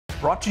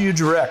Brought to you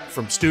direct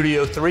from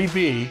Studio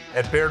 3B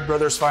at Baird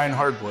Brothers Fine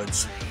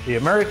Hardwoods, the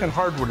American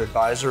Hardwood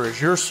Advisor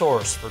is your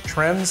source for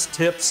trends,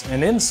 tips,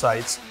 and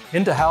insights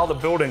into how the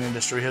building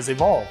industry has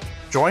evolved.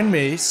 Join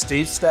me,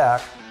 Steve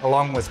Stack,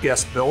 along with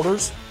guest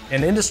builders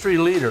and industry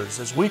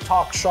leaders as we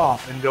talk shop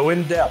and go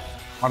in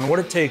depth on what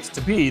it takes to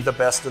be the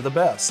best of the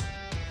best.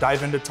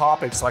 Dive into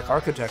topics like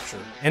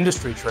architecture,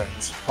 industry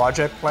trends,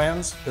 project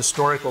plans,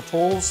 historical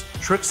tools,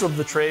 tricks of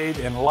the trade,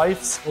 and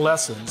life's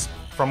lessons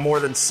from more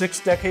than 6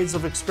 decades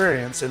of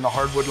experience in the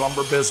hardwood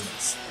lumber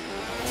business.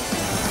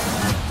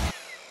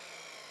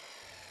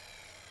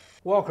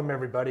 Welcome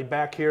everybody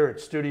back here at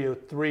Studio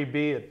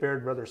 3B at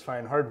Baird Brothers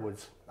Fine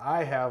Hardwoods.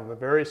 I have a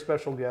very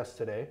special guest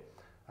today.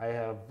 I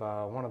have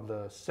one of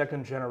the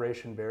second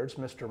generation Bairds,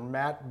 Mr.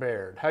 Matt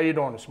Baird. How you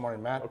doing this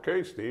morning, Matt?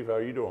 Okay, Steve, how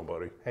you doing,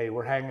 buddy? Hey,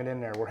 we're hanging in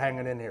there. We're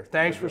hanging in here.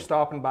 Thanks for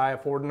stopping by,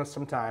 affording us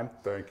some time.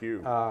 Thank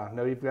you. I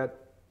know you've got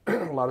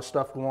a lot of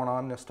stuff going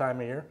on this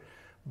time of year,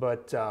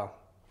 but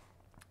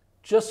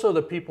just so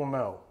that people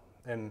know,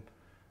 and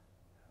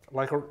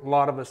like a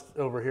lot of us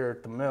over here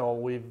at the mill,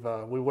 we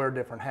wear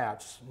different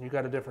hats. You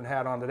got a different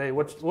hat on today.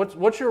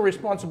 What's your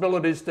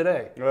responsibilities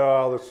today?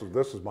 Well,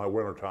 this is my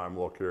wintertime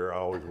look here. I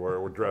always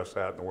wear a dress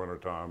hat in the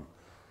wintertime.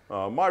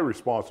 My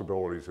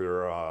responsibilities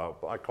here,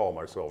 I call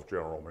myself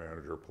general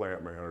manager,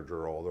 plant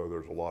manager, although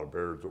there's a lot of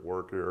Bairds that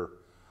work here.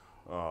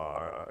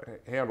 I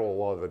handle a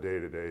lot of the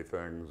day-to-day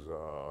things.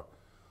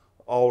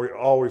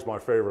 Always my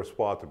favorite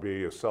spot to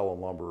be is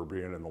selling lumber or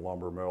being in the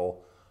lumber mill.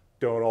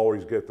 Don't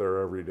always get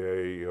there every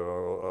day.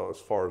 As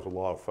far as a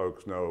lot of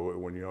folks know,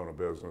 when you own a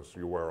business,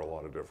 you wear a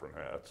lot of different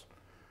hats.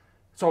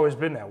 It's always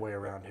been that way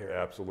around here.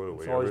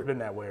 Absolutely. It's always been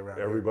that way around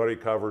here. Everybody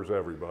covers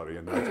everybody,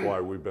 and that's why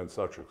we've been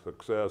such a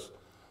success.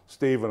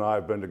 Steve and I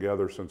have been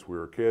together since we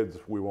were kids.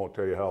 We won't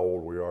tell you how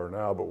old we are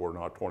now, but we're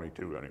not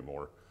 22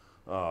 anymore.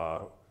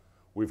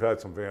 We've had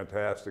some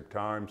fantastic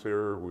times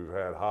here. We've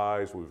had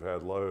highs, we've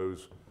had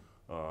lows.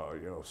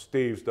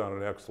 Steve's done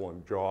an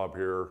excellent job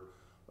here.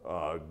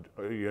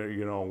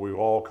 We've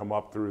all come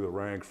up through the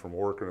ranks from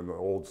working in the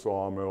old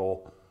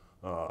sawmill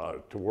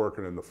to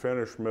working in the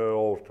finish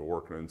mill, to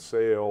working in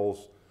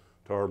sales,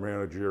 to our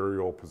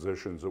managerial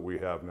positions that we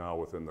have now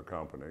within the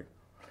company.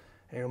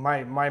 You know,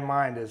 my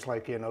mind is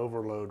like in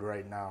overload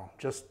right now,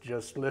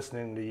 just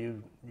listening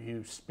to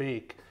you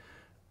speak.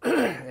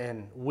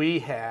 And we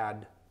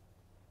had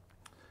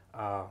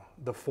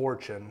the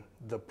fortune,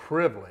 the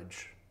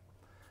privilege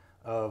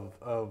of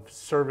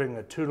serving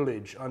a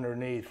tutelage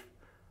underneath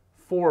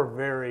 4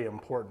 very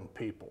important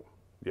people.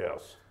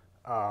 Yes.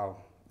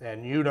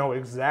 And you know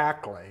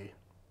exactly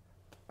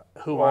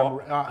who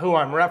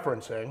I'm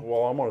referencing.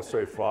 Well, I'm going to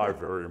say 5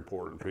 very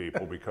important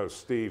people because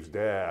Steve's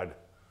dad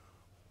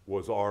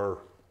was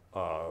our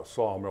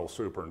sawmill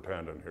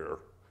superintendent here,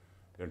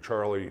 and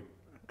Charlie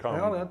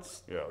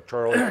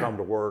come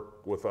to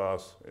work with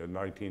us in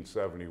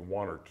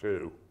 1971 or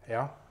 2.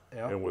 Yeah.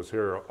 And was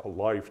here a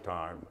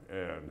lifetime.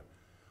 And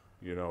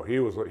he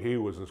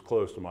was as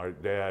close to my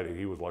dad.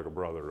 He was like a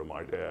brother to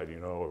my dad.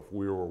 If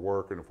we were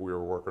working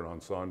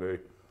on Sunday,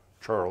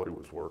 Charlie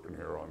was working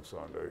here on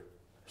Sunday.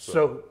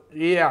 So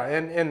yeah,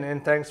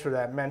 and thanks for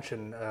that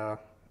mention.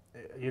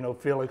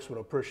 Felix would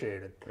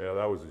appreciate it. Yeah,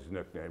 that was his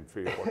nickname,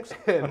 Felix.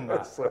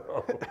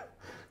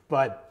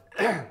 But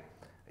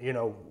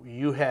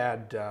you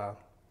had.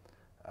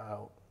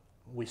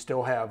 We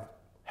still have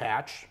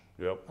Hatch.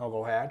 Yep.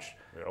 Uncle Hatch.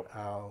 Yep.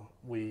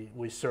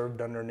 We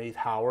served underneath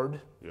Howard.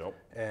 Yep.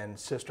 And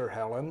Sister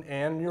Helen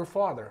and your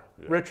father,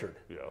 Yep. Richard.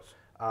 Yes.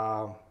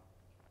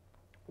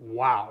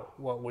 Wow,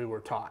 what we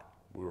were taught.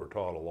 We were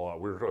taught a lot.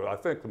 I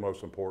think the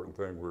most important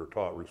thing, we were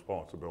taught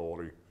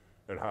responsibility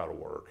and how to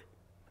work,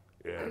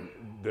 and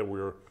that we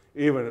were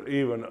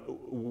even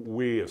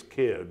we as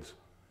kids.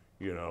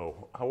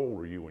 How old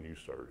were you when you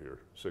started here?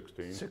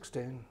 16.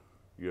 16.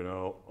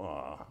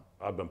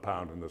 I've been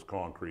pounding this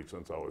concrete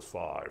since I was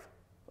 5.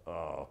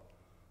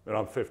 And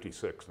I'm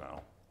 56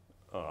 now.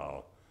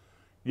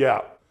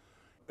 Yeah,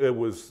 it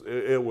was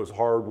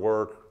hard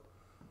work,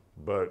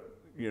 but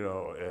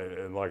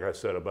and like I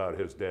said about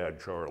his dad,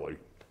 Charlie,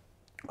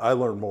 I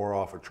learned more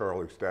off of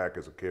Charlie Stack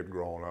as a kid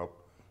growing up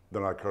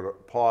than I could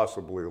have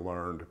possibly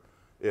learned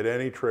at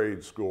any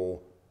trade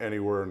school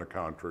anywhere in the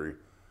country.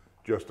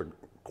 Just a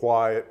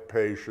quiet,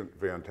 patient,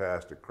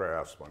 fantastic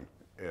craftsman,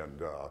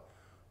 and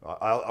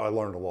I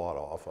learned a lot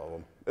off of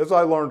him, as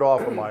I learned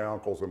off of my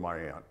uncles and my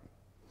aunt.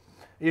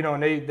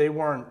 And they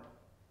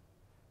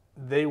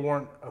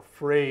weren't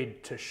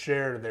afraid to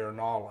share their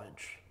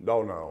knowledge.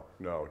 No,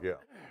 yeah.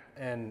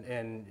 And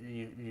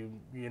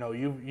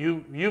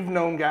you've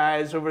known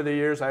guys over the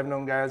years. I've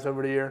known guys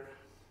over the year.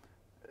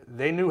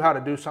 They knew how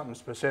to do something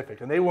specific,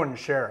 and they wouldn't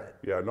share it.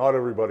 Yeah, not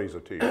everybody's a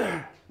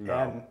teacher.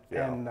 No.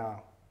 And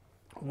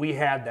we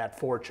had that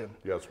fortune.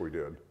 Yes, we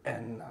did.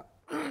 And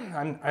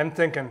I'm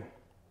thinking.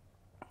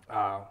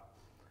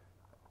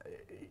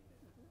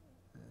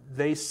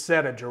 They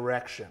set a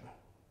direction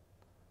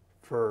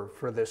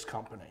for this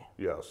company.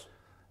 Yes.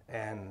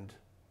 And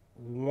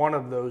one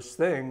of those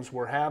things,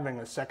 we're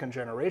having a second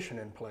generation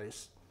in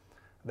place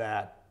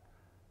that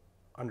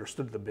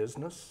understood the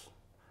business,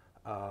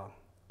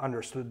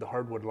 understood the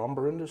hardwood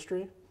lumber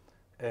industry.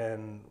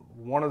 And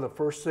one of the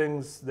first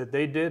things that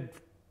they did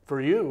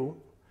for you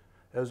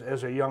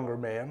as a younger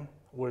man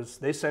was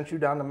they sent you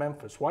down to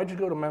Memphis. Why'd you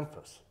go to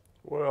Memphis?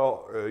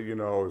 Well, you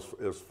know,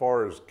 as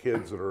far as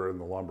kids that are in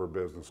the lumber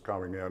business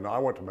coming in, I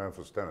went to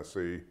Memphis,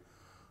 Tennessee.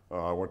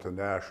 I went to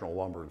National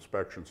Lumber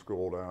Inspection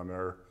School down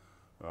there.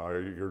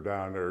 You're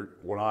down there,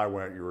 when I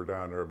went, you were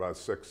down there about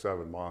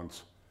 6-7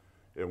 months.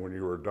 And when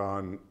you were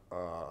done,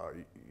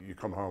 you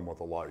come home with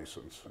a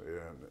license.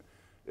 And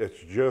it's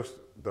just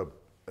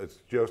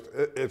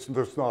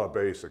not a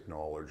basic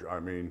knowledge. I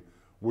mean,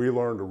 we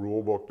learned a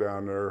rule book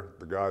down there.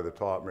 The guy that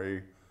taught me,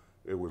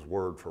 it was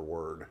word for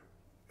word.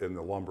 And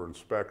the lumber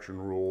inspection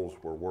rules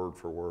were word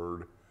for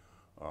word.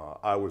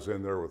 I was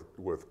in there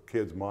with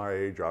kids my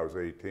age. I was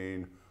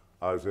 18.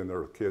 I was in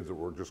there with kids that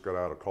were just got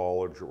out of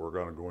college that were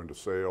going to go into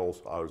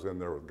sales. I was in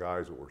there with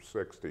guys that were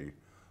 60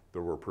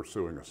 that were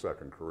pursuing a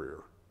second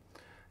career.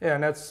 Yeah,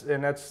 and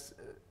that's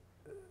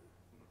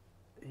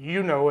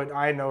you know it,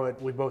 I know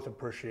it, we both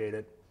appreciate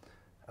it.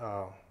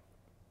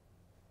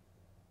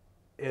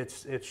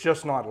 It's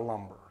just not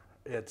lumber.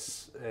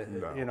 It's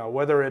No. you know,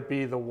 whether it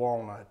be the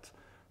walnut,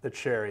 the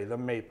cherry, the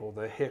maple,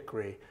 the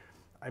hickory.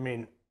 I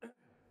mean,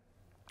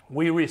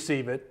 we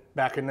receive it.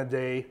 Back in the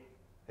day,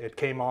 it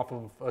came off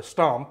of a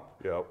stump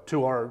Yep.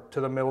 to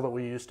the mill that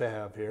we used to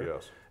have here.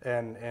 Yes.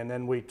 And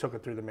then we took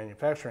it through the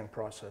manufacturing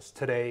process.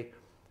 Today,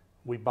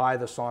 we buy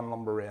the sawn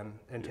lumber in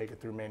and take it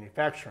through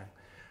manufacturing.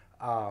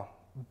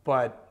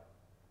 But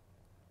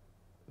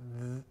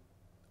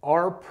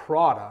our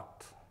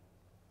product,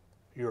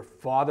 your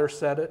father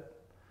said it,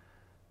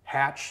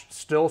 Hatch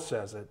still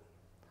says it,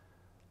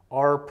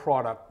 our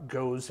product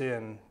goes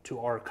in to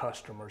our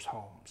customers'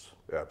 homes.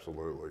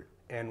 Absolutely.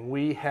 And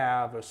we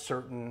have a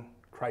certain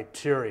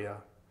criteria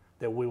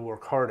that we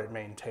work hard at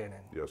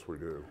maintaining. Yes, we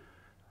do.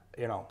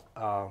 You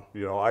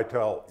know, I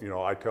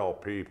tell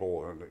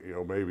people,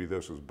 and maybe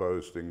this is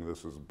boasting,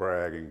 this is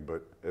bragging,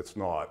 but it's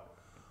not.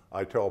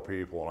 I tell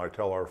people, and I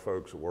tell our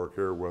folks that work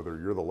here, whether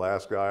you're the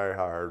last guy I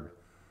hired,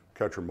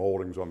 cut your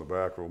moldings on the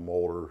back of a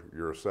molder,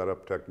 you're a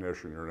setup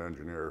technician, you're an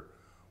engineer,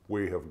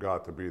 we have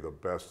got to be the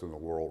best in the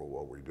world at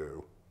what we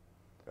do.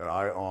 And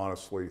I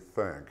honestly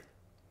think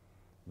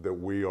that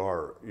we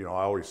are, I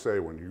always say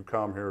when you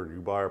come here and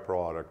you buy a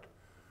product,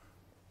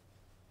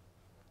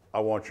 I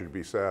want you to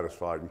be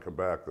satisfied and come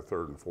back the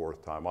third and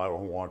fourth time. I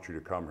don't want you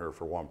to come here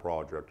for one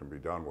project and be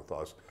done with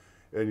us.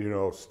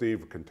 And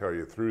Steve can tell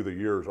you through the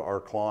years, our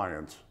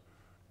clients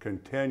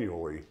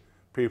continually,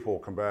 people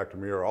come back to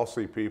me, or I'll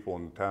see people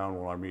in town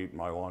when I'm eating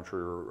my lunch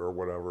or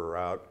whatever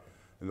out,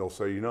 and they'll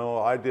say,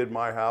 I did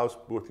my house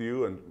with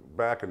you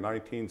back in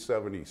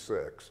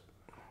 1976.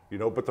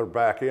 But they're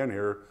back in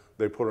here,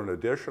 they put an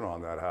addition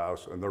on that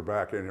house, and they're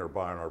back in here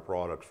buying our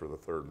products for the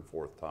third and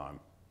fourth time.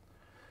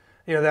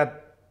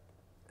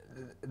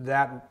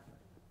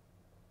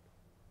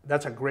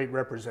 That's a great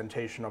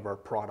representation of our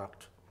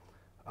product.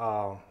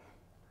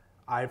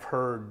 I've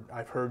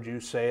heard you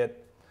say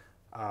it.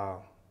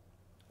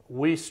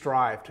 We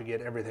strive to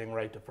get everything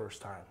right the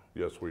first time.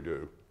 Yes, we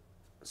do.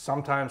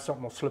 Sometimes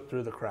something will slip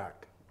through the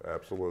crack.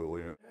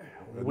 Absolutely, and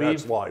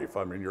that's life.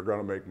 I mean, you're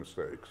going to make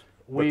mistakes.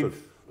 But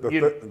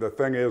the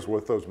thing is,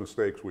 with those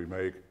mistakes we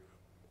make,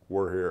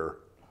 we're here.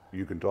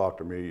 You can talk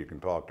to me, you can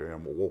talk to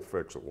him. We'll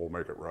fix it. We'll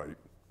make it right.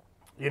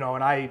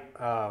 And I,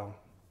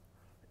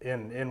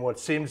 in what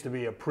seems to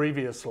be a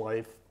previous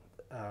life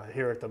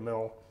here at the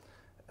mill,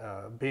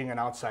 being an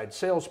outside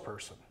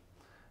salesperson,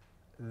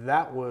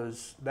 that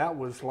was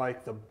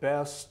like the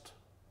best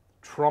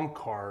trump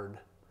card.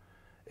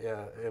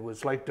 It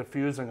was like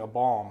diffusing a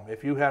bomb.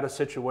 If you had a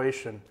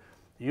situation,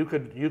 you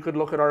could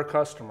look at our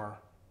customer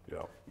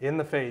in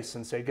the face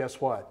and say,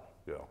 guess what?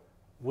 Yeah.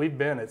 We've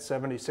been at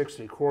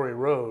 7060 Quarry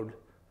Road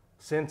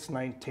since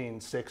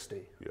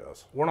 1960.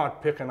 Yes. We're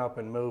not picking up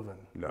and moving.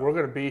 No. We're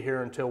going to be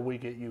here until we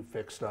get you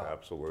fixed up.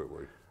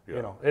 Absolutely.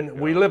 Yeah.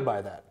 We live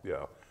by that.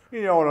 Yeah.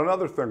 And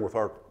another thing with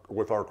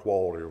our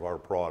quality of our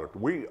product,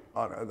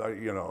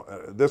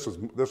 this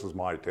is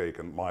my take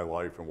and my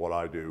life and what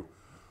I do.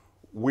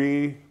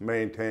 We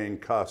maintain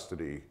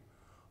custody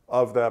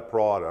of that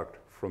product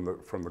from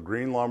the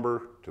green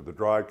lumber to the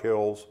dry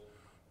kills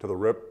to the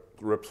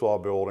rip saw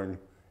building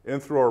in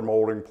through our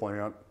molding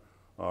plant.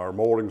 Our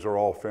moldings are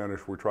all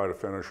finished. We try to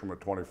finish them at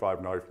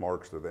 25 knife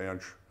marks to the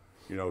inch,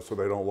 so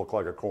they don't look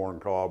like a corn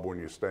cob when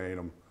you stain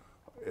them.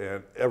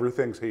 And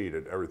everything's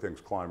heated,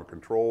 everything's climate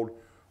controlled,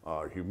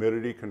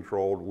 humidity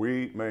controlled.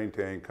 We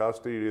maintain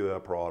custody of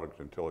that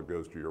product until it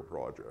goes to your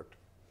project.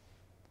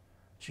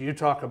 So you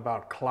talk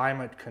about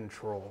climate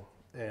control,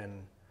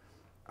 and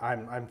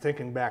I'm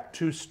thinking back,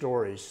 two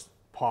stories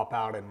pop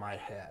out in my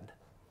head.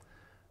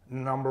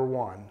 Number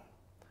one,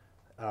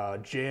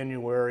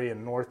 January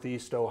in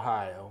Northeast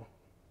Ohio,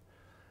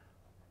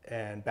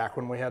 and back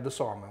when we had the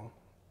sawmill,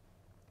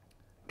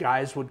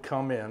 guys would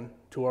come in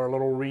to our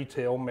little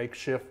retail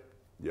makeshift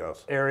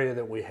area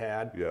that we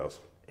had, Yes.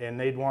 and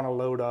they'd want to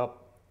load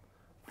up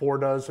 4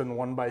 dozen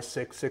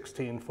 1x6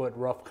 16-foot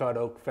rough cut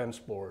oak fence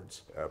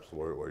boards.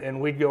 Absolutely.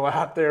 And we'd go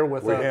out there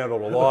with we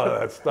handled a lot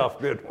of that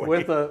stuff, didn't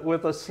we?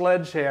 with a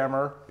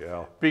sledgehammer.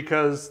 Yeah.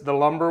 Because the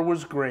lumber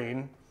was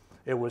green,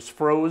 it was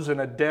froze in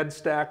a dead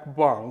stack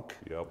bunk.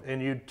 Yep.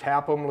 And you'd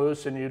tap them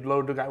loose and you'd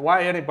load the guy.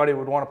 Why anybody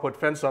would want to put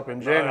fence up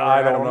in January,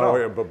 I don't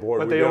know. But boy,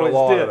 we did a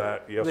lot of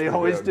that. Yes, they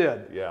always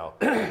did. Yeah.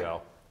 Yeah.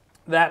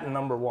 That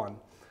number one.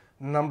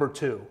 Number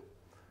two.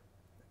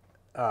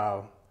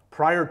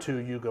 Prior to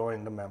you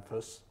going to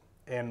Memphis,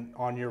 and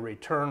on your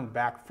return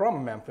back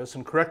from Memphis,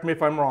 and correct me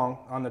if I'm wrong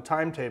on the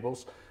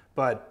timetables,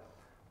 but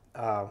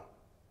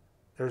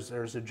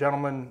there's a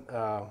gentleman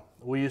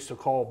we used to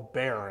call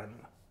Baron.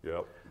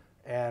 Yep.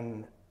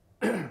 And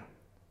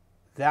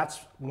that's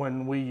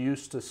when we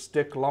used to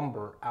stick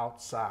lumber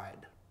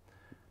outside.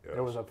 Yes.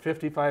 There was a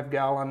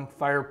 55-gallon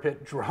fire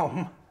pit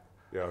drum.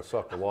 Yeah, it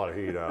sucked a lot of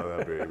heat out of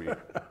that baby.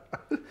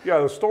 Yeah,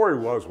 the story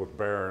was with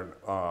Baron,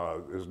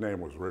 his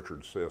name was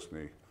Richard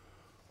Sisney.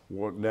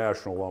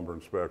 National Lumber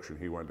Inspection,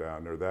 he went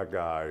down there. That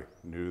guy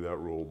knew that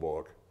rule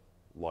book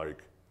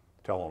like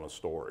telling a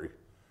story.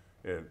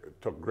 And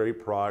took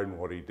great pride in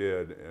what he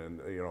did.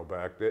 And you know,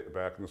 back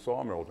in the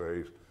sawmill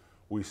days,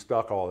 we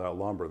stuck all that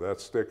lumber.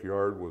 That stick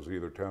yard was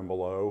either 10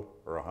 below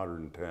or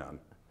 110.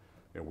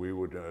 And we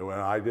would, and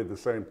I did the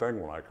same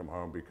thing when I come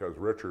home because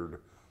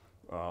Richard,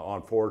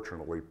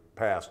 unfortunately,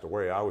 passed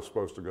away. I was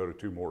supposed to go to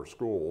 2 more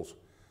schools,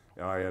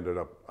 and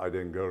I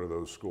didn't go to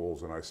those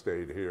schools, and I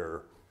stayed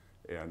here.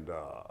 And,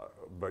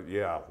 but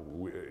yeah,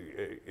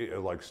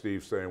 like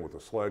Steve's saying, with a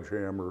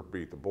sledgehammer,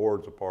 beat the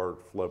boards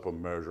apart, flip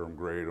them, measure them,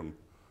 grade them,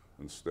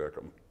 and stick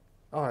them.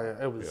 Oh,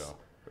 yeah, it was. Yeah,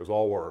 it was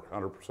all work,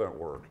 100%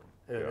 work.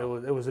 It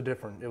was a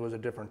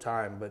different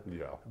time, but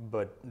yeah.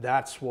 But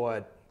that's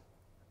what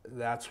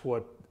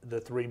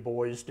the 3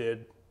 boys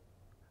did,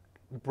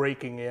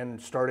 breaking in,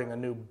 starting a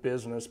new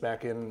business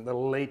back in the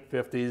late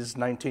 50s,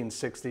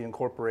 1960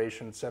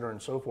 incorporation, et cetera,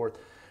 and so forth,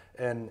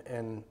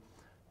 and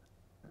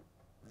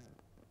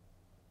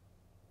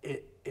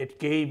it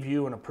gave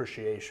you an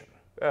appreciation.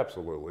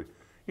 Absolutely.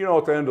 You know,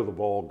 at the end of the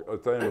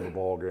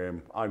ball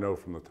game, I know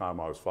from the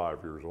time I was 5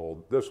 years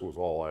old, this was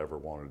all I ever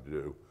wanted to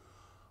do.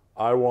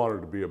 I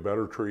wanted to be a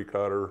better tree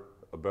cutter,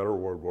 a better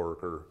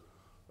woodworker,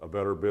 a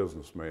better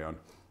businessman,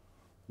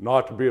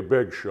 not to be a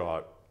big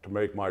shot, to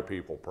make my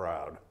people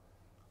proud.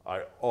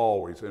 I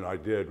always, and I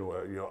did.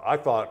 You know, I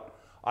thought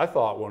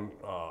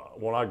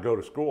when I'd go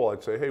to school,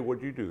 I'd say, "Hey,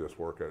 what'd you do this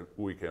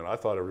weekend?" I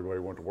thought everybody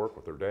went to work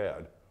with their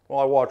dad. Well,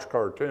 I watched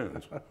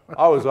cartoons.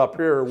 I was up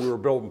here, we were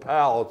building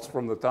pallets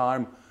from the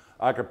time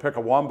I could pick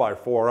a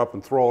 1x4 up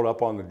and throw it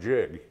up on the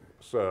jig.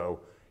 So,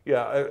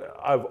 yeah,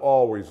 I've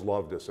always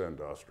loved this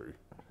industry,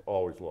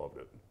 always loved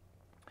it.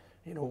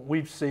 You know,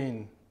 we've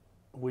seen,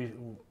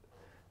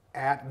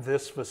 at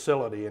this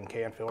facility in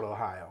Canfield,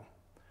 Ohio,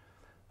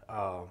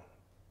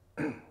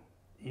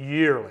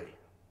 yearly,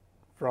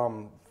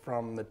 from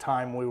the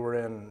time we were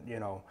in, you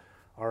know,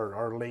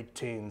 our late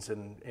teens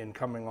and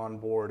coming on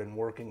board and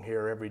working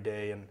here every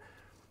day, and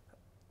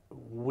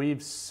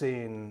we've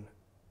seen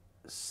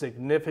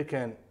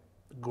significant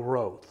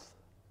growth.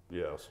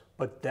 Yes.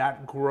 But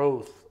that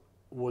growth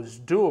was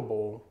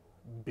doable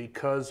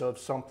because of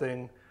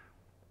something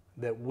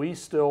that we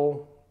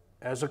still,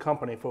 as a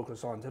company,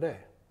 focus on today: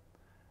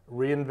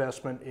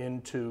 reinvestment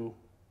into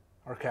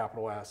our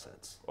capital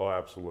assets. Oh,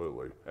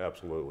 absolutely,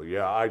 absolutely.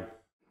 Yeah,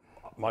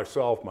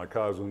 myself, my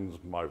cousins,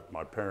 my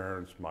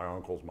parents, my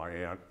uncles, my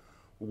aunt,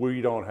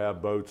 we don't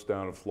have boats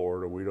down in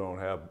Florida. We don't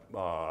have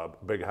a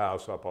big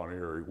house up on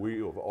Erie. We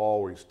have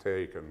always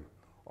taken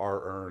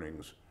our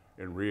earnings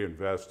and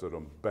reinvested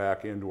them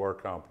back into our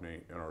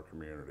company and our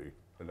community,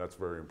 and that's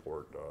very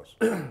important to us.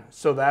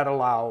 So that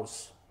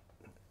allows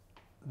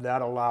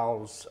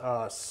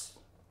us,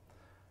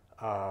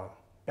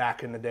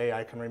 back in the day,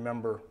 I can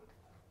remember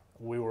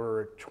we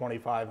were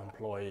 25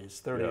 employees,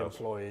 30 Yes.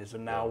 employees,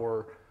 and now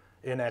we're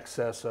in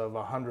excess of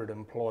 100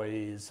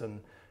 employees,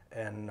 and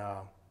you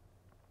know,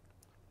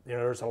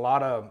 there's a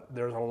lot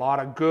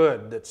of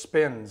good that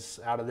spins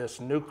out of this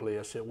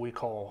nucleus that we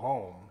call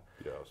home.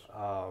 Yes.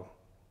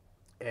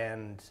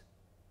 And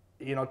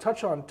you know,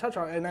 touch on,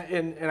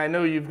 and I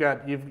know you've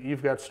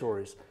got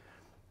stories.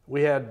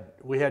 We had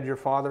your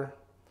father,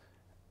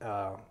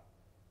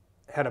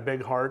 had a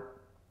big heart.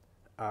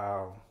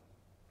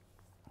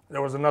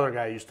 There was another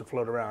guy who used to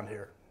float around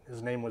here.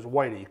 His name was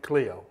Whitey,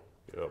 Cleo.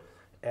 Yep.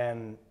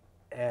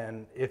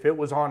 And if it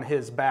was on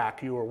his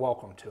back, you were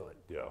welcome to it.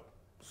 Yeah.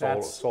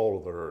 Salt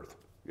of the earth.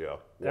 Yeah.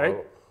 Right?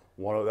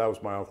 That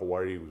was my Uncle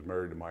Whitey. He was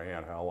married to my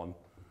Aunt Helen,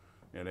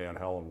 and Aunt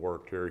Helen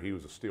worked here. He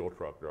was a steel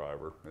truck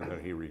driver, and then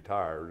he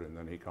retired, and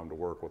then he come to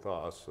work with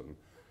us. And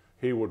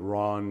he would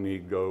run.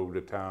 He'd go to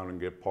town and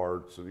get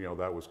parts, and you know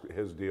that was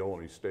his deal.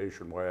 And his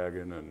station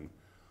wagon, and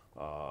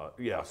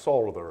yeah,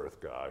 salt of the earth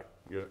guy.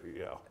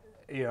 Yeah.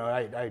 You know,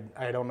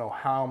 I don't know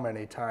how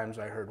many times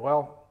I heard,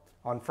 well,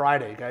 on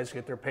Friday, guys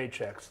get their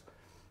paychecks.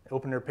 They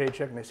open their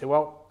paycheck and they say,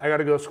 well, I got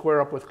to go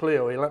square up with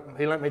Cleo. He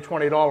lent me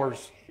 $20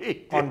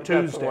 on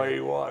Tuesday. That's the way he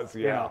was.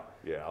 Yeah.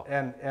 You know?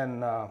 Yeah.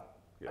 And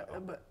yeah.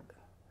 but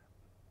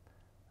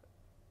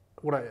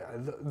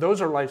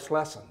those are life's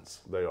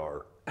lessons. They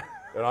are.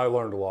 And I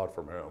learned a lot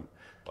from him.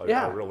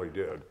 I really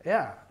did.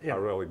 Yeah. I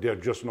really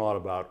did. Just not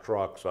about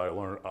trucks. I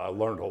learned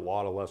a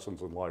lot of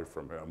lessons in life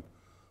from him.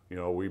 You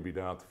know, we'd be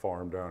down at the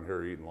farm down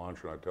here eating lunch,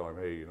 and I'd tell him,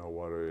 hey, you know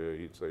what?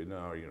 He'd say,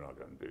 no, you're not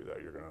going to do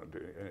that. You're going to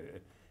do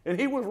it. And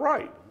he was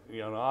right.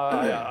 You know,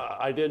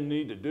 I didn't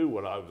need to do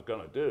what I was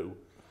going to do.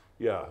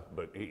 Yeah,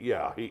 but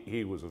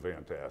he was a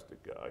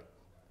fantastic guy.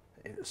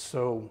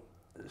 So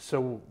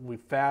we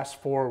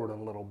fast forward a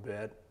little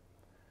bit,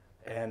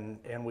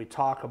 and we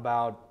talk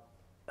about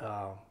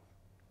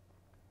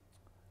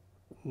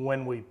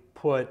when we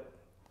put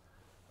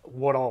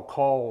what I'll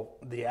call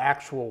the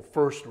actual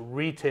first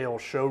retail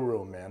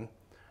showroom in.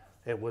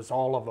 It was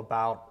all of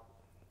about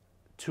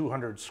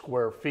 200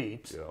 square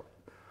feet. Yeah,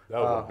 that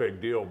was a big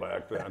deal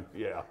back then.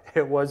 Yeah,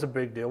 it was a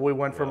big deal. We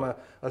went from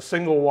a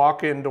single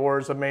walk-in door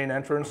as a main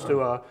entrance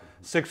to a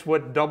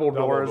 6-foot double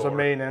door as a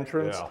main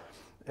entrance. Yeah.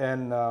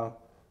 And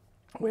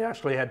we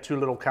actually had 2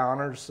 little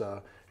counters,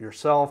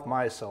 yourself,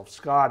 myself,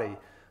 Scotty,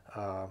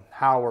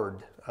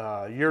 Howard,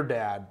 your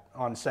dad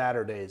on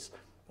Saturdays.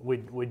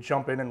 We'd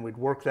jump in and we'd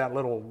work that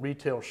little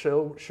retail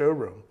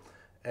showroom.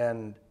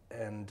 And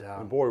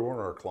boy, weren't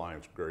our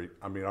clients great.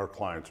 I mean, our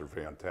clients are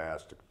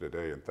fantastic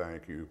today, and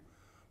thank you.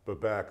 But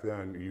back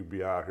then, you'd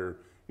be out here,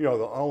 you know,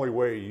 the only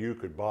way you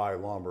could buy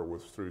lumber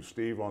was through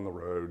Steve on the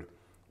road,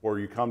 or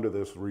you come to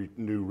this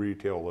new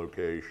retail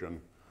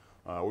location.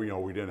 You know,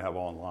 we didn't have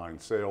online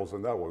sales,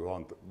 and that was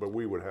on, but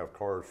we would have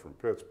cars from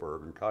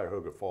Pittsburgh and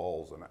Cuyahoga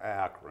Falls and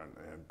Akron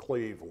and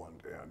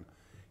Cleveland, and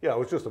yeah, it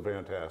was just a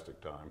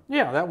fantastic time.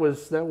 Yeah, that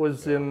was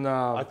in.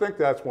 I think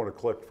that's when it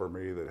clicked for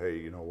me that, hey,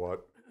 you know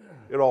what?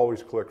 It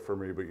always clicked for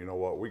me, but you know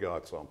what? We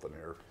got something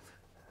here.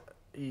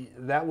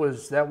 That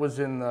was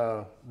in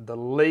the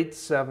late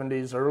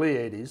 70s, early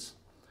 80s,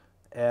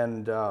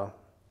 and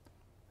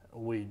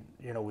we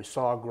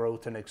saw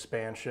growth and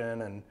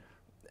expansion,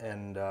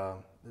 and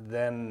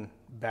then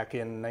back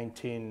in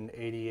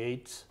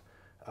 1988,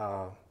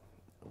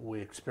 we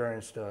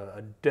experienced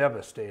a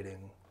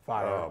devastating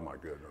fire. Oh my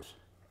goodness!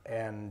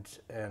 And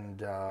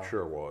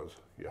sure was.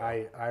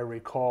 Yeah. I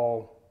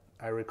recall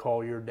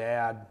your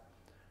dad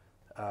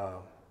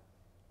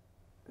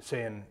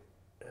saying,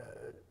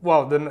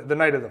 well, the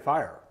night of the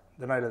fire,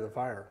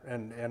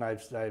 and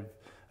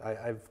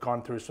I've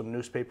gone through some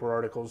newspaper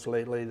articles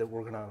lately that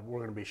we're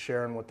gonna be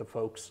sharing with the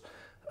folks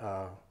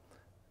on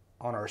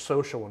our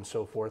social and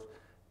so forth.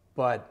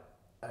 But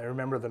I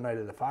remember the night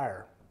of the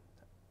fire.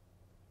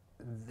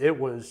 It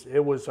was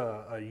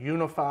a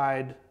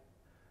unified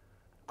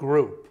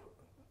group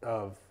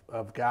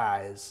of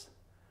guys,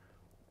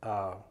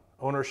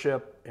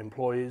 ownership,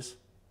 employees.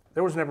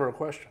 There was never a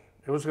question.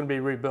 It was going to be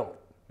rebuilt.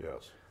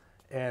 Yes.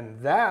 And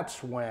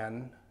that's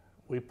when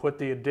we put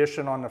the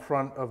addition on the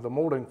front of the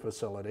molding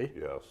facility,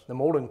 yes, the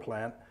molding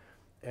plant,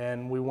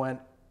 and we went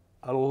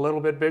a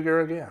little bit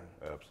bigger again.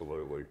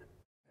 Absolutely.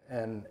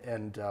 And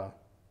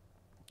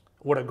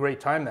what a great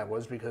time that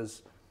was,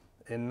 because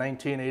in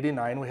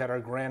 1989 we had our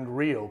grand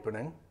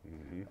reopening.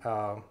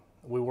 Mm-hmm.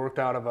 We worked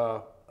out of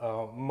a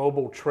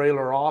mobile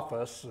trailer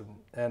office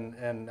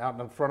and out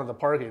in front of the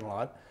parking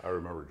lot. I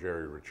remember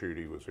Jerry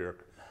Ricciuti was here.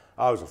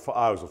 I was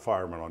a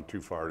fireman on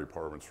 2 fire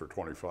departments for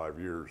 25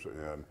 years,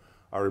 and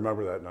I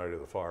remember that night of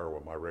the fire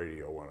when my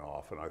radio went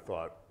off, and I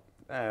thought,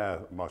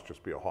 it must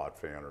just be a hot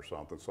fan or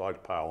something. So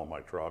I'd pile in my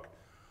truck.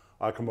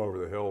 I come over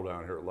the hill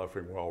down here at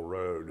Leffingwell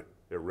Road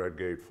at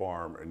Redgate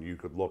Farm, and you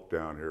could look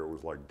down here. It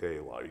was like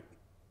daylight.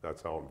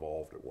 That's how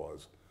involved it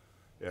was.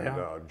 And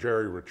yeah.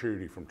 Jerry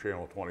Ricciuti from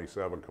Channel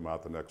 27 come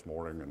out the next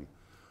morning, and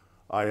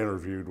I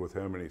interviewed with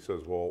him, and he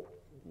says, well,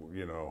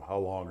 you know, how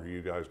long are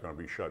you guys going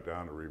to be shut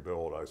down to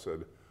rebuild? I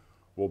said,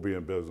 we'll be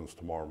in business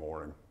tomorrow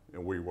morning.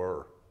 And we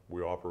were.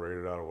 We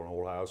operated out of an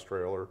old house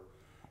trailer.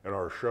 In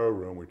our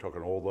showroom, we took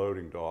an old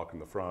loading dock in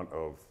the front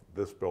of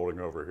this building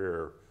over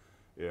here,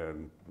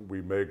 and we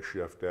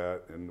makeshift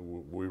that, and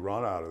we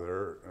run out of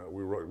there.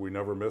 We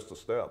never missed a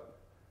step.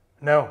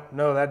 No,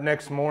 that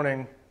next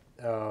morning,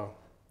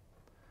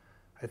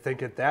 I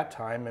think at that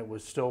time it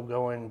was still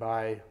going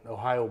by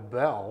Ohio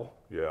Bell.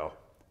 Yeah.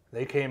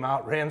 They came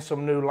out, ran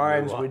some new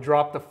lines. We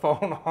dropped the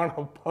phone on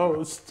a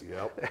post.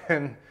 Yep.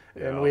 And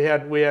we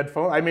had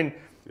phone. I mean,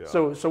 yeah.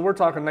 So we're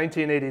talking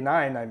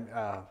 1989.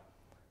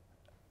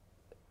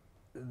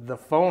 The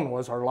phone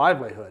was our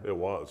livelihood. It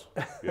was.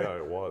 Yeah,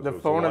 it was. The it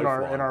was phone in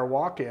our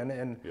walk-in,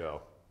 and yeah.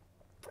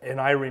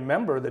 And I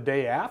remember the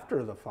day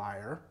after the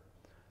fire,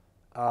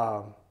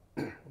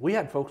 we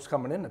had folks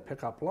coming in to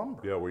pick up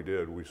lumber. Yeah, we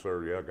did.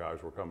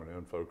 Guys were coming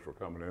in, folks were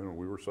coming in, and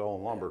we were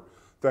selling lumber.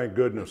 Thank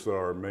goodness that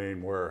our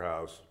main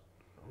warehouse.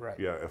 Right.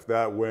 Yeah, if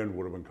that wind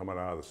would have been coming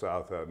out of the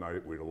south that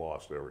night, we'd have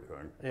lost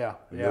everything. Yeah.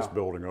 And this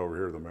building over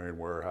here, the main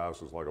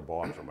warehouse, is like a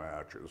box of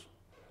matches.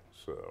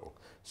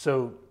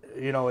 So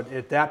you know,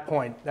 at that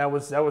point, that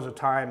was a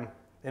time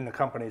in the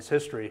company's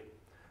history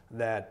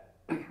that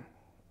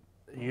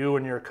you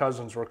and your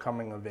cousins were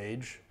coming of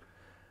age,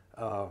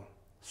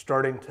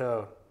 starting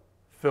to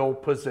fill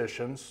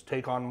positions,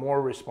 take on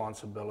more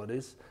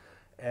responsibilities,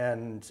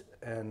 and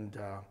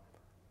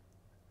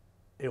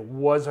It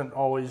wasn't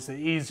always the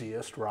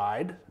easiest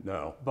ride.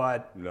 No.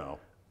 But no.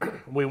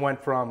 We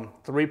went from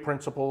 3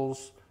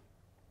 principals,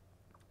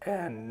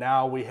 and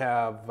now we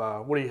have,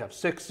 what do you have,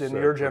 6 in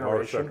your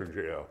generation? Our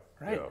second,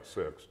 right? Yeah,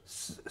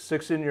 6.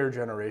 6 in your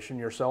generation,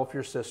 yourself,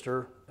 your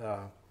sister,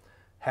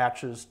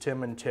 Hatches,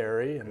 Tim and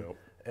Terry, and, Yep.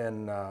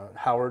 and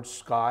Howard,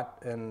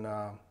 Scott,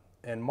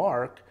 and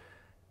Mark.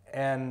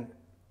 And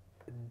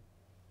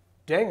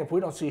dang, if we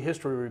don't see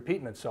history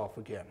repeating itself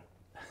again.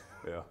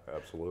 Yeah,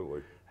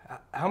 absolutely.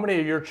 How many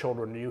of your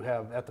children do you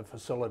have at the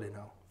facility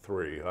now?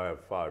 3. I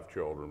have 5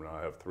 children, and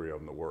I have 3 of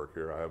them that work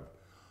here. I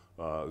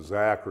have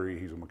Zachary.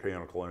 He's a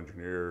mechanical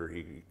engineer.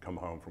 He come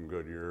home from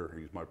Goodyear.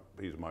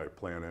 He's my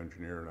plant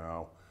engineer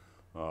now.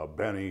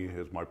 Benny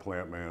is my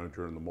plant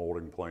manager in the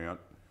molding plant.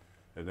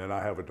 And then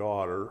I have a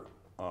daughter,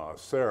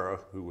 Sarah,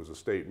 who was a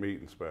state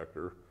meat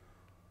inspector.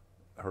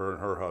 Her and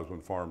her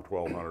husband farmed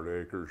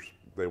 1,200 acres.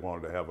 They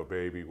wanted to have a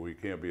baby. Well, you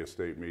can't be a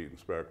state meat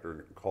inspector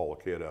and call a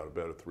kid out of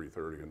bed at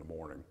 3:30 in the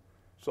morning.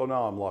 So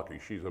now I'm lucky.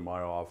 She's in my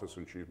office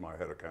and she's my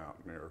head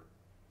accountant here.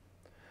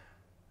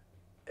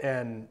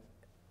 And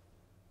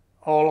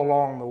all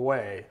along the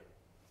way,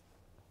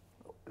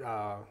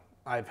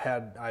 I've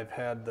had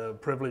the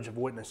privilege of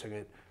witnessing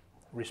it.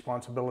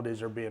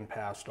 Responsibilities are being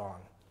passed on,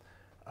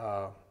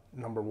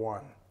 number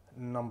 1.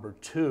 Number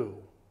 2,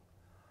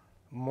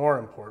 more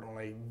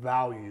importantly,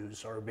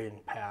 values are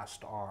being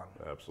passed on.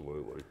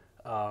 Absolutely.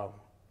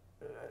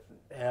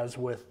 As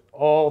with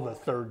all the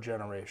 3rd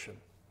generation.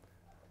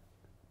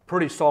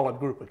 Pretty solid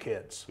group of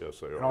kids. Yes,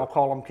 they are. And I'll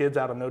call them kids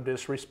out of no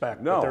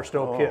disrespect, but they're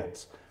still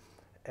kids.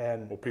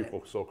 And well,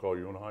 people still call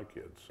you and I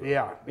kids. So.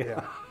 Yeah.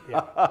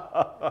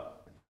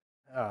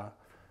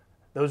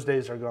 Those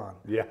days are gone.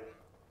 Yeah.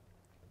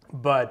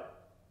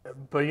 But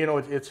you know,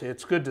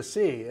 it's good to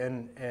see,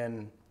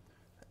 and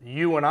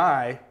you and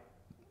I,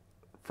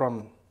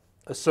 from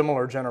a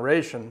similar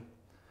generation,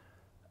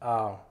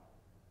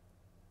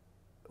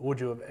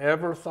 would you have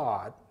ever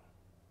thought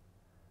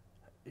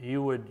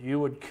you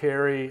would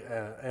carry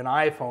an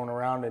iPhone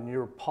around in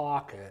your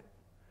pocket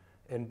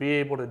and be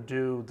able to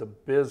do the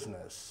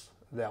business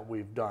that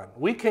we've done?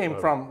 We came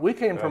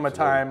from a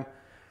time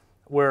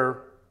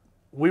where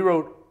we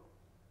wrote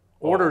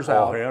orders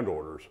out. All hand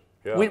orders.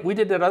 Yeah. We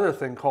did that other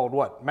thing called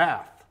what?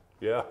 Math.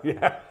 Yeah.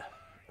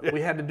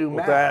 We had to do math.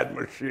 With that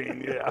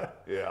machine,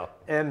 yeah.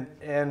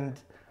 And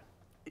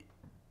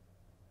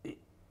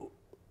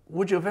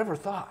would you have ever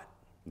thought?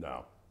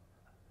 No.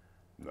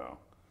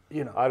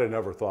 You know, I'd have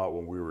never thought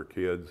when we were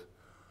kids.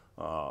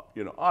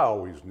 You know, I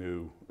always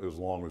knew as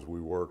long as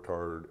we worked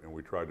hard and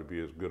we tried to be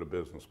as good a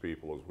business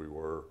people as we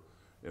were,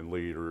 and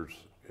leaders,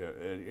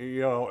 and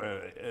you know,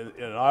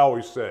 and I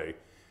always say,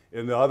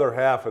 in the other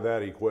half of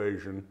that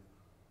equation,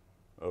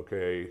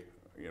 okay,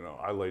 you know,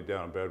 I laid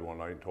down in bed one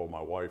night and told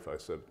my wife, I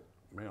said,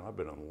 man, I've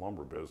been in the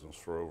lumber business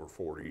for over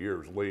 40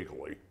 years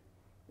legally,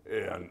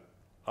 and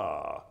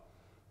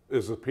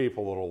is the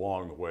people that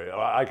along the way.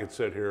 I could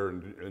sit here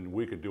and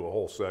we could do a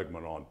whole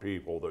segment on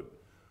people that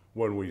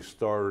when we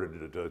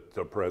started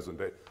to present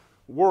day,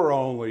 we're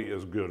only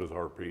as good as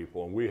our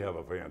people, and we have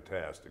a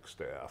fantastic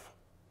staff.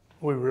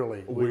 We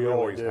really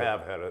always do.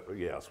 have had it.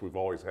 Yes, we've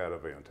always had a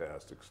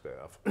fantastic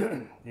staff.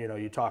 You know,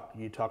 you talk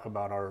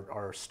about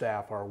our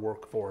staff, our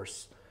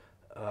workforce.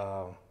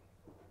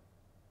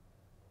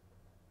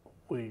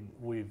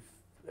 We've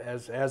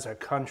as a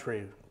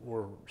country,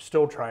 we're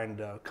still trying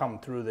to come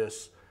through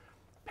this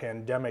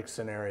pandemic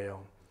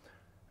scenario.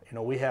 You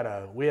know, we had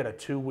a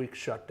 2-week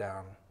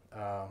shutdown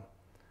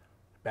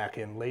back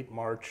in late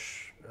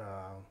March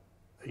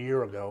a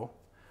year ago,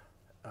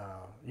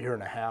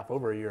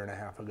 over a year and a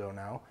half ago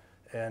now,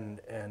 and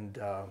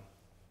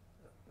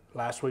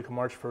last week of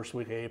March, first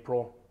week of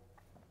April,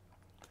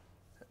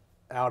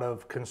 out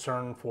of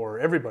concern for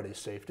everybody's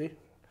safety,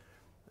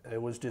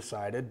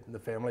 the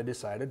family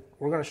decided,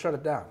 we're going to shut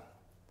it down.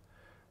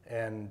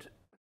 And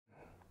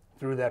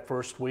through that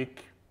first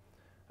week,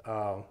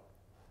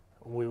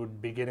 we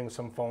would be getting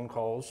some phone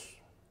calls,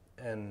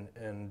 and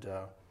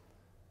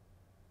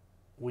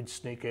we'd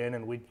sneak in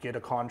and we'd get a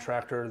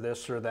contractor,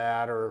 this or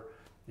that, or,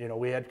 you know,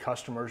 we had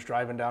customers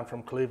driving down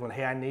from Cleveland,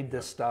 hey, I need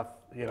this stuff,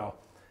 you know.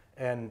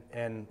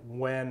 And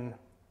when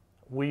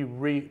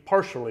we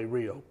partially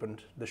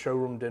reopened, the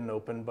showroom didn't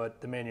open,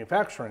 but the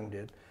manufacturing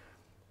did,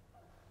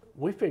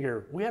 we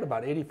figure we had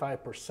about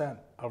 85%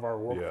 of our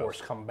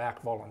workforce come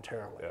back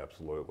voluntarily.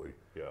 Absolutely,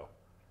 yeah.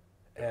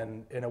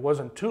 And it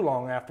wasn't too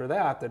long after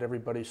that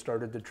everybody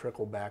started to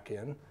trickle back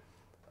in.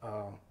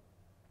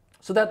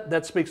 So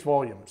that speaks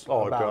volumes.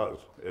 Oh,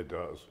 about it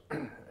does.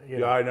 You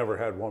know. I never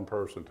had one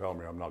person tell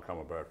me I'm not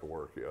coming back to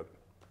work yet.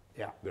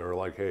 Yeah. They were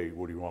like, hey,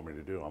 what do you want me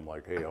to do? I'm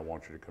like, hey, I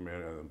want you to come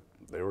in, and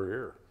they were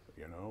here,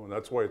 you know, and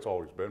that's the way it's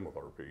always been with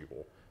our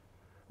people.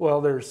 Well,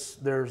 there's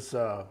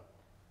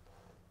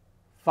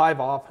 5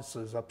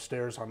 offices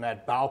upstairs on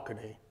that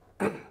balcony,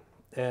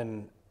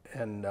 and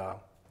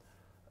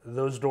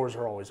those doors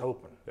are always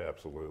open.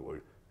 Absolutely.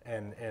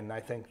 And I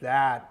think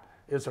that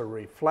is a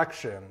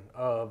reflection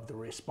of the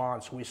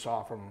response we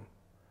saw from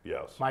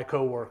my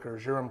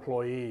coworkers, your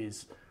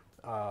employees,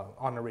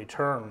 on the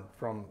return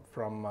from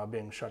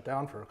being shut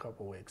down for a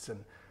couple weeks,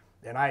 and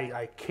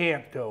I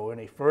can't go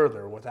any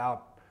further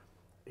without,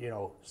 you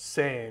know,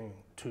 saying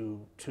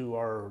to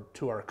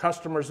our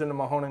customers in the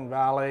Mahoning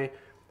Valley,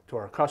 to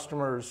our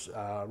customers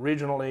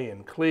regionally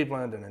in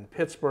Cleveland and in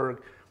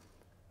Pittsburgh,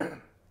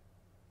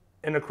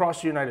 and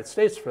across the United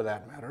States for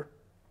that matter,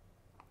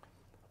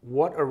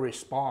 what a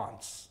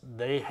response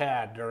they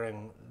had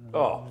during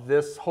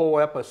this whole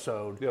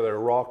episode. Yeah, they're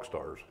rock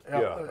stars.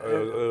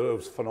 It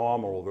was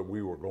phenomenal that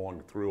we were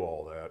going through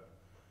all that,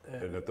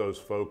 and that those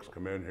folks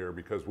come in here,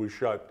 because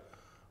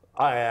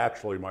I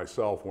actually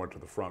myself went to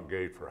the front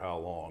gate for how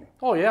long?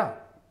 Oh yeah.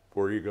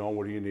 Where are you going?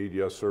 What do you need?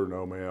 Yes sir,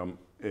 no ma'am.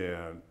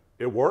 And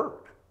it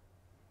worked.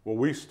 When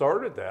we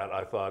started that,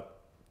 I thought,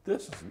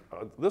 this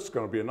is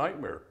going to be a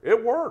nightmare.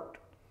 It worked.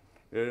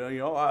 And, you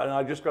know, and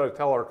I just got to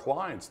tell our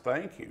clients,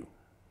 thank you.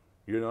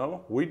 You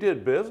know, we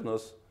did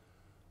business,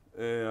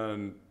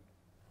 and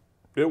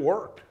it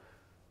worked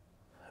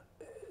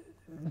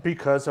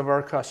because of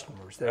our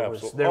customers.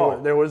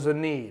 There was a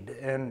need,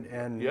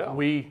 and yeah.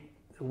 we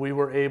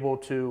were able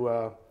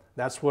to.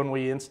 That's when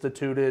we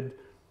instituted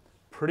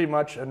pretty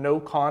much a no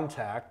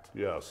contact.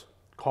 Yes.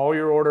 Call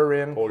your order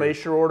in,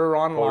 place your order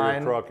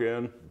online. Call your truck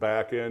in,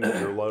 back in,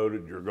 you're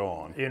loaded, you're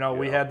gone. You know,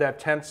 we had that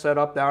tent set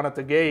up down at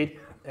the gate,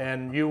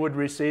 and you would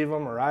receive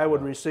them, or I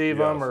would receive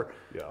them, or,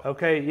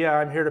 okay, yeah,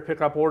 I'm here to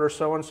pick up order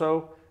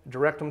so-and-so,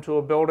 direct them to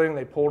a building,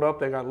 they pulled up,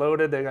 they got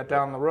loaded, they got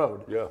down the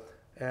road. Yeah.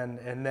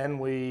 And then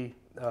we,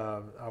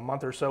 a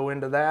month or so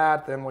into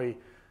that, then we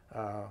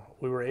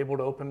were able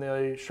to open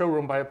the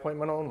showroom by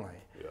appointment only.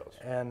 Yes.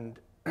 And,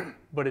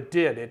 but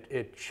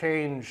it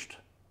changed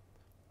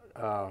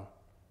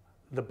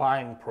the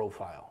buying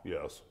profile.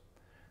 Yes.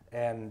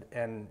 And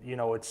you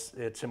know,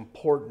 it's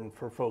important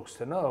for folks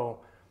to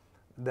know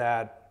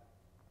that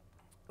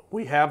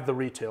we have the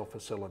retail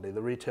facility,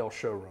 the retail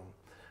showroom.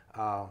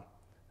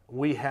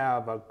 We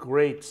have a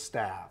great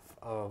staff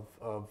of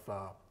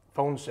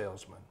phone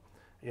salesmen.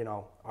 You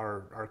know,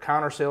 our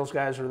counter sales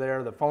guys are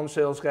there, the phone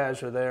sales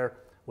guys are there,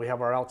 we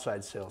have our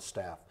outside sales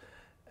staff.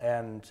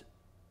 And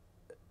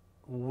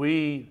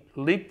we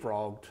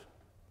leapfrogged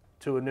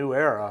to a new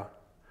era.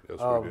 Yes,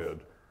 we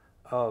did.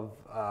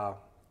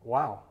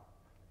 Wow,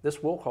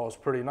 this will call is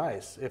pretty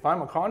nice. If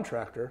I'm a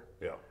contractor,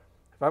 yeah.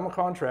 If I'm a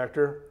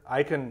contractor,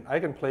 I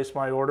can place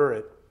my order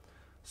at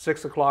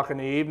 6 o'clock in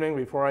the evening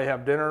before I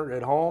have dinner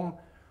at home,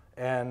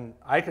 and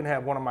I can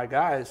have one of my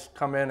guys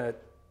come in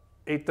at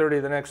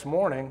 8:30 the next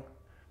morning,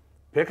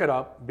 pick it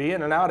up, be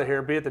in and out of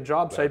here, be at the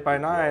job site by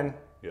 9,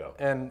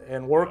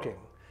 and working.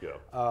 Yeah.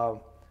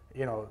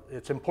 You know,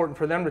 it's important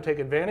for them to take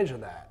advantage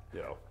of that.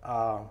 Yeah.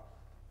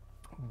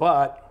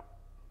 But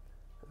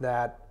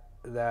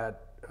the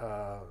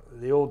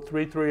old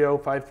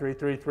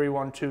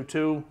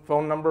 330-533-3122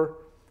 phone number,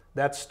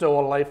 that's still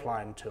a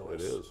lifeline to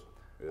us. It is.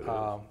 It is.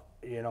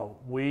 You know,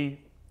 we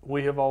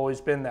have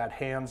always been that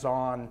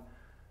hands-on.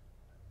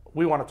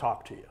 We want to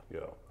talk to you.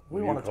 Yeah.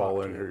 We when want you to talk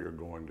call to in you. here, you're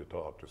going to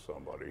talk to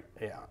somebody.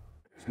 Yeah.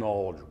 It's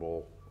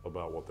knowledgeable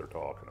about what they're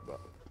talking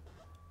about.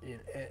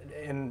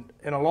 And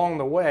along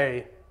the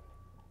way,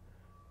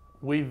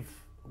 we've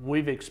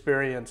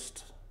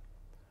experienced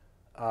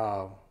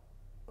a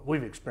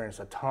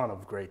ton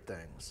of great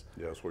things.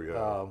 Yes, we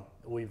have.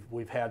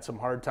 We've had some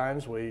hard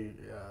times.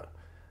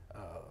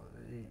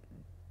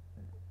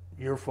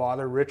 Your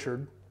father,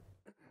 Richard,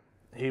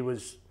 he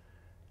was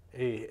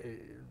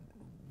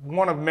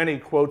one of many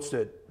quotes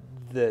that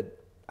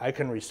I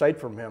can recite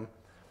from him.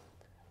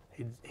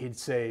 He'd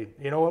say,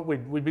 you know what,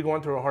 we'd be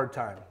going through a hard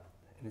time.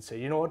 And he'd say,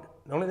 you know what,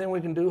 the only thing we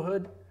can do,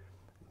 Hood,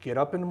 get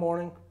up in the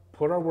morning,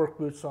 put our work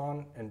boots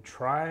on, and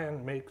try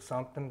and make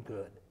something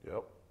good.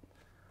 Yep.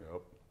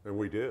 And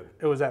we did.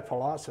 It was that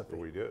philosophy.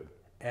 We did.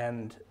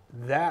 And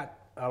that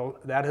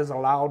has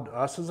allowed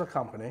us as a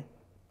company,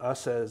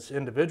 us as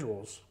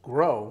individuals,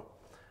 grow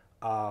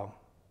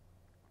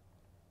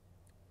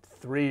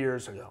 3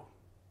 years ago.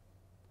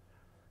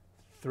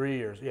 3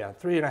 years,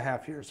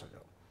 3.5 years ago.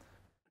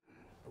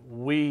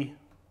 We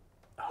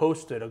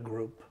hosted a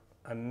group,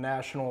 a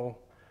national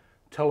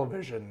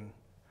television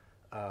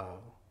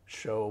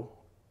show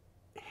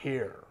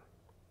here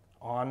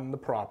on the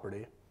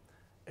property,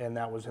 and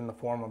that was in the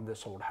form of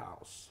this old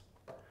house.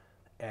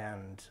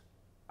 And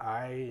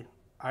I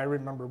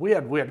remember we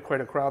had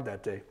quite a crowd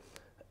that day.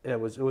 It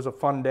was a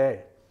fun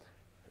day.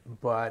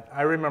 But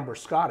I remember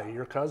Scotty,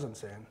 your cousin,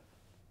 saying,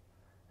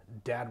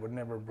 Dad would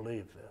never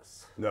believe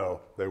this. No,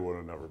 they would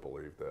have never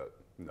believed that.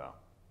 No.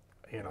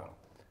 You know.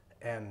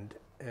 And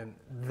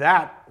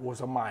that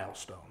was a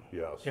milestone.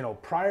 Yes. You know,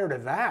 prior to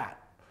that,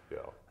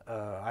 yeah.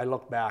 I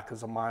look back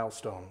as a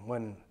milestone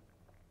when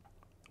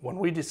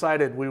we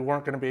decided we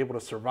weren't going to be able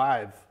to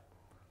survive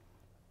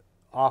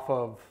off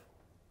of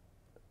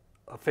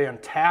a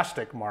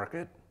fantastic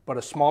market, but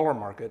a smaller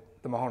market,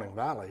 the Mahoning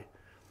Valley,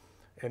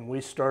 and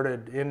we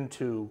started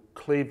into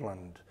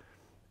Cleveland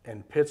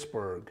and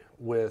Pittsburgh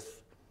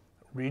with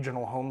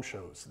regional home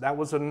shows. That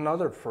was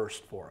another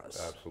first for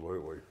us.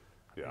 Absolutely.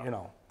 Yeah. You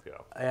know.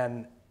 Yeah.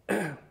 And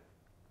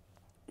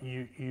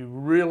you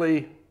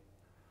really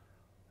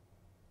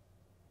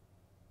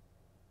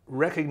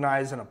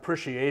recognize an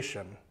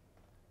appreciation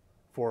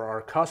for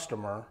our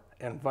customer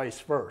and vice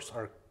versa,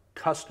 our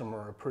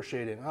customer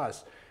appreciating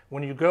us.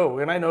 When you go,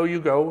 and I know you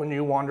go and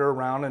you wander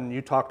around and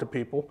you talk to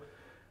people,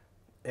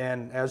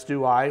 and as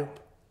do I,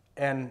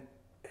 and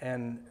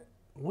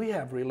we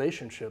have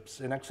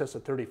relationships in excess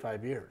of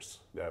 35 years.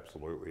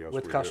 Absolutely, yes,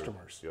 with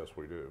customers. Yes,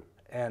 we do.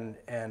 And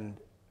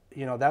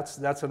you know,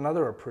 that's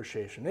another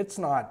appreciation. It's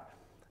not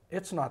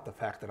the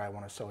fact that I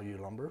want to sell you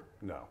lumber.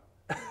 No,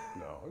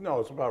 no,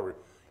 it's about,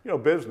 you know,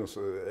 business.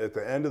 At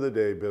the end of the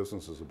day,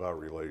 business is about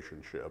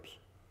relationships.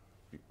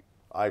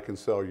 I can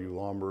sell you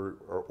lumber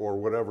or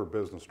whatever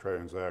business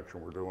transaction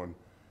we're doing.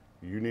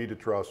 You need to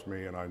trust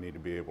me, and I need to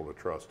be able to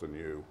trust in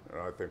you. And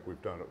I think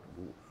we've done it.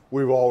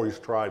 We've always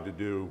tried to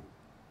do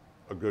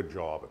a good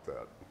job at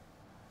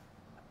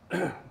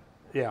that.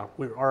 Yeah,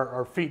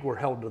 our feet were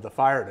held to the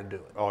fire to do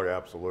it. Oh, yeah,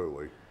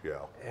 absolutely.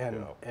 Yeah.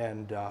 And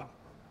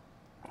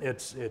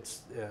it's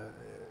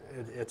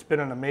been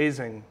an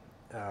amazing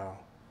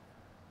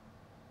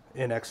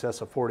in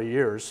excess of 40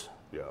 years.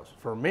 Yes.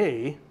 For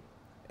me,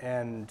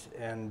 and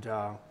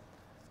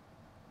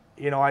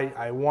you know,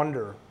 I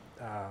wonder,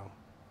 our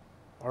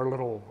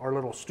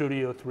little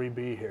Studio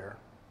 3B here,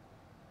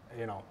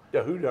 you know.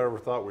 Yeah, who'd ever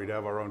thought we'd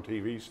have our own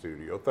TV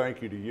studio?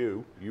 Thank you to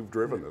you. You've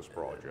driven this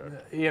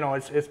project. You know,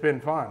 it's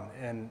been fun,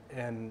 and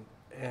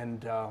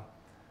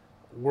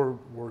we're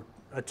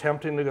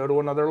attempting to go to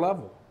another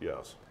level.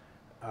 Yes.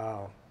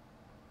 We're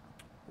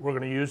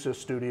going to use this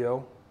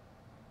studio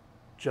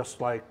just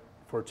like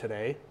for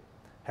today,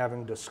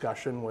 having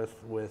discussion with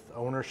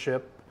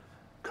ownership,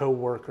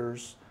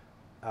 co-workers,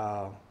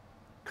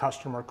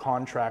 customer,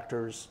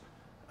 contractors.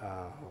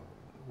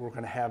 We're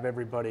going to have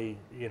everybody,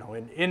 you know,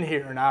 in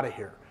here and out of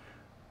here.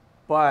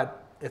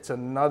 But it's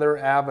another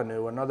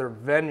avenue, another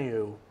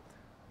venue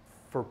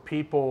for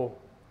people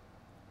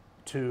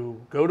to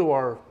go to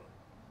our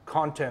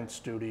content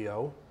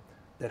studio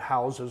that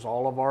houses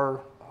all of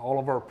our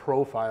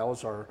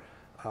profiles, our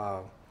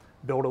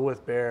Build It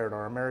with Baird,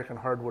 our American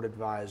Hardwood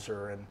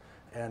Advisor,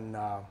 and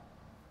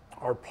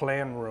our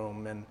plan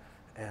room,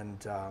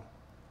 and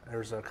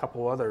there's a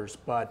couple others.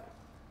 But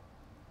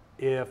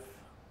if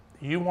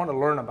you want to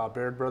learn about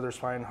Baird Brothers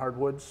Fine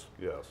Hardwoods,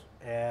 yes,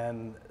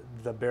 and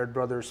the Baird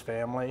Brothers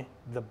family,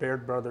 the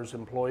Baird Brothers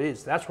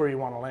employees, that's where you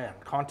want to land.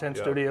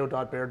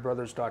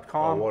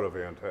 Contentstudio.bairdbrothers.com. Oh, what a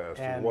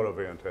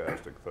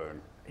fantastic thing.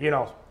 You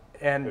know,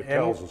 and it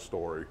tells a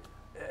story.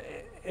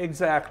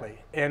 Exactly,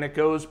 and it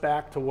goes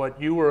back to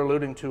what you were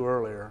alluding to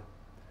earlier,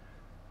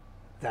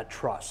 that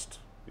trust.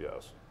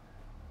 Yes.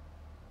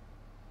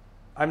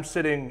 I'm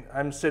sitting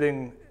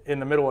in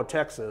the middle of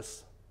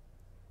Texas,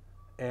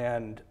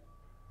 and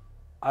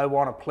I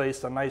want to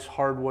place a nice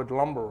hardwood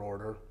lumber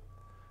order,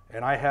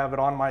 and I have it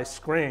on my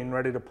screen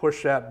ready to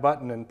push that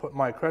button and put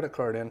my credit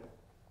card in.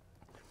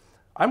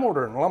 I'm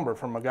ordering lumber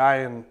from a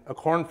guy in a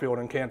cornfield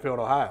in Canfield,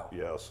 Ohio.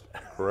 Yes,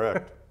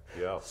 correct.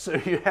 Yeah. So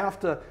you have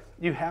to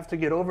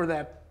get over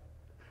that.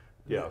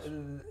 Yes.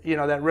 You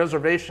know, that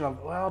reservation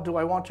of, well, do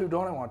I want to?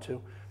 Don't I want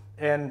to?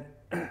 And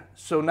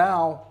so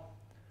now,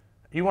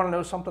 you want to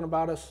know something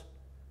about us?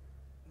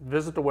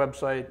 Visit the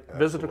website, Absolutely.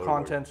 Visit the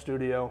content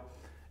studio,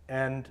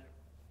 and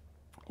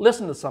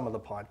listen to some of the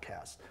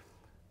podcasts.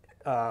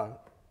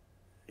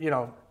 You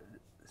know,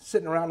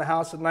 sitting around the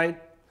house at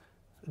night,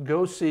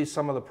 go see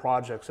some of the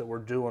projects that we're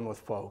doing with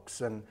folks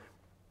and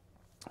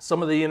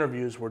some of the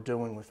interviews we're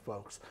doing with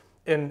folks,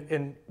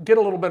 and get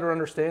a little better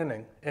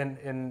understanding.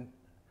 And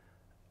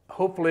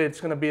hopefully it's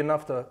going to be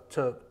enough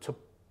to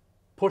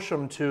push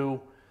them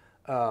to,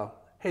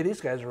 hey,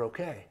 these guys are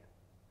okay.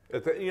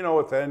 You know,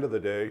 at the end of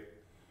the day,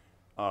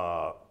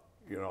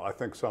 you know, I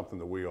think something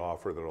that we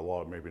offer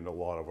that maybe a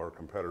lot of our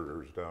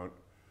competitors don't,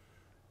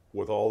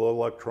 with all the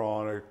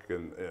electronic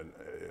and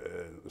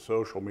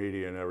social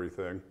media and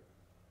everything.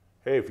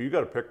 Hey, if you got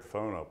to pick the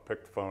phone up,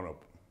 pick the phone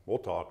up. We'll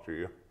talk to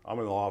you. I'm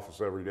in the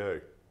office every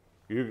day.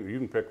 You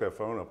can pick that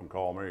phone up and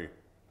call me.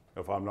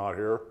 If I'm not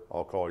here,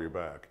 I'll call you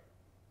back.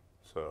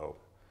 So.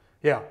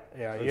 Yeah.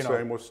 And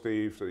same with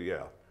Steve. So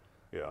yeah.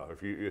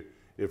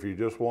 If you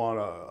just want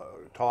to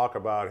talk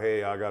about,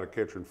 hey, I got a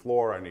kitchen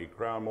floor, I need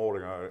crown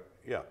molding,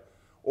 yeah.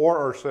 Or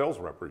our sales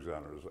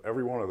representatives.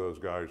 Every one of those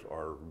guys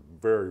are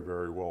very,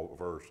 very well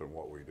versed in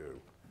what we do.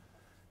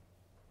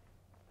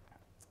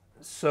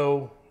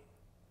 So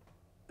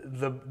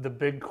the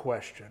big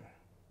question,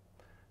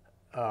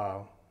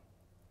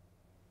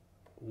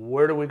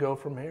 where do we go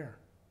from here?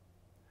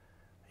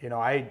 You know,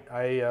 I'm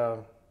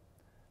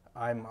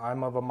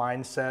of a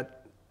mindset.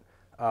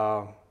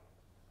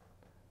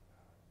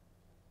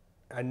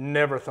 I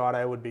never thought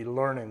I would be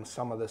learning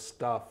some of this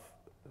stuff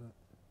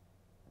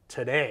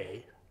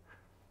today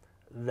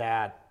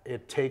that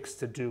it takes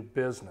to do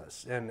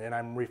business. And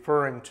I'm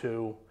referring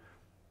to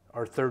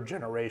our third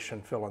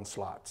generation fill-in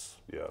slots.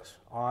 Yes.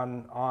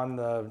 On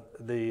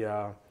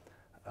the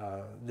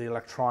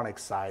electronic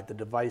side, the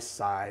device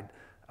side,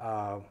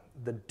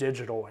 the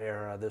digital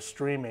era, the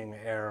streaming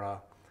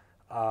era,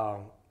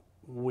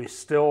 we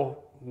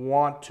still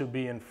want to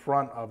be in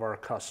front of our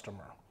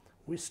customer.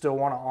 We still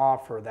want to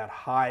offer that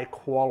high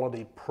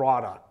quality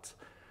product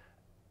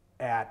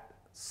at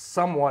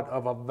somewhat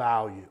of a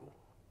value.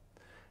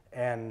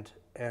 And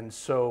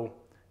so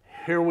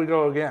here we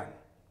go again.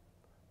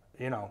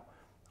 You know,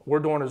 we're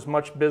doing as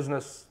much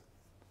business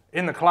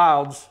in the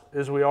clouds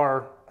as we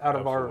are out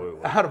of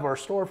our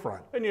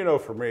storefront. And you know,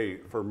 for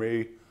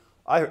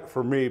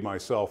me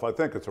myself, I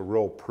think it's a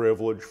real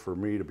privilege for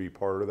me to be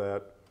part of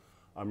that.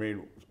 I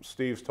mean,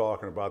 Steve's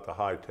talking about the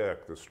high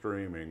tech, the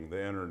streaming,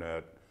 the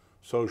internet,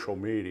 social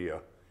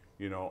media.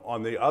 You know,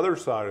 on the other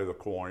side of the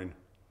coin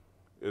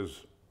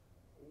is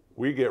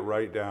we get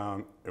right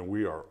down and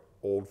we are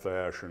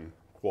old-fashioned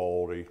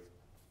quality,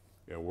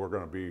 and we're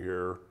going to be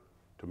here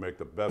to make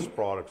the best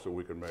products that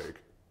we can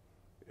make,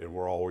 and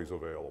we're always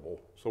available.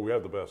 So we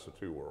have the best of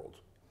two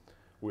worlds.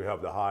 We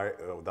have the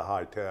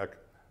high tech,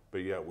 but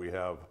yet we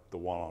have the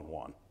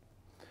one-on-one.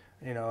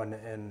 You know,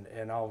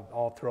 and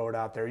I'll throw it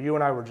out there. You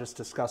and I were just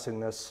discussing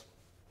this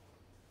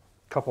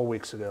a couple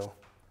weeks ago,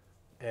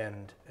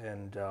 and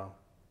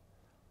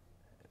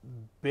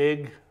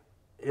big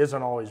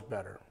isn't always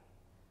better.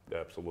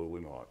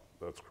 Absolutely not.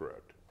 That's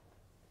correct.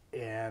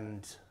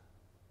 And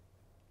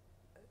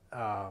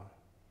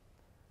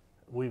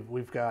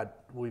we've got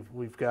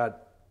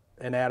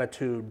an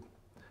attitude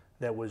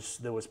that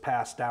was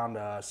passed down to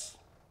us.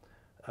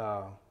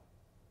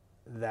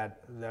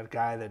 That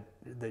guy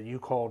that you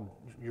called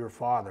your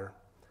father,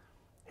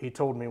 he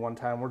told me one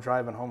time, we're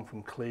driving home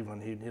from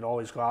Cleveland, he'd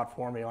always go out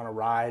for me on a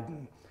ride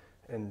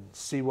and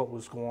see what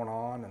was going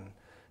on,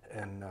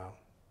 and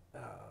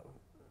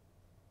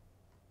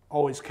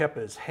always kept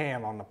his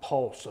hand on the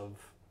pulse of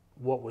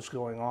what was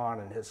going on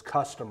and his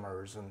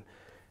customers.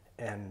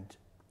 And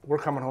we're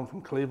coming home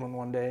from Cleveland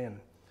one day, and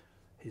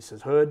he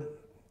says, Hood,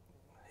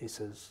 he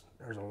says,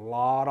 there's a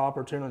lot of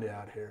opportunity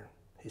out here.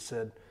 He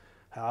said,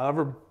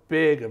 however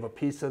big of a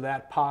piece of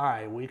that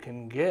pie we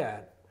can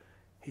get,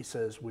 he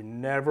says, we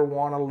never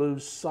want to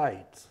lose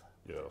sight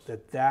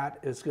that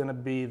is going to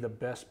be the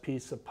best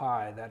piece of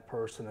pie that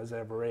person has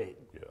ever ate.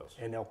 Yes.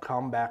 And they'll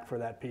come back for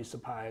that piece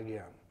of pie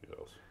again.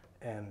 Yes.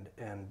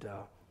 And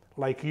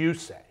like you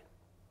say,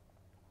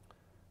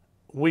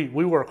 we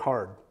work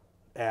hard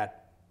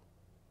at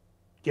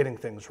getting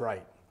things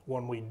right.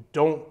 When we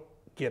don't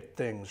get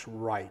things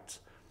right,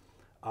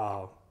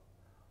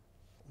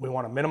 we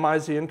want to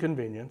minimize the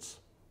inconvenience,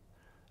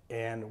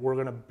 and we're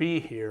going to be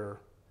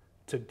here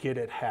to get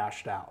it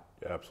hashed out.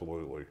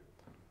 Absolutely.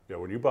 Yeah,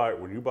 when you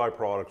buy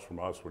products from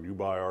us, when you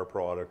buy our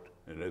product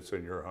and it's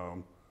in your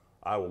home,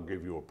 I will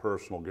give you a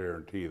personal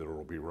guarantee that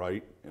it'll be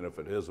right. And if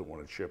it isn't, when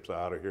it ships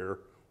out of here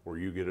or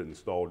you get it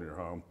installed in your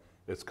home,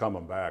 it's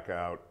coming back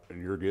out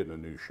and you're getting a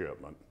new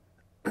shipment.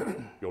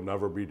 You'll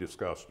never be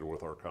disgusted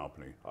with our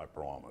company, I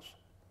promise.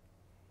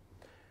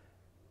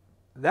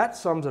 That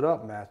sums it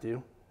up,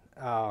 Matthew.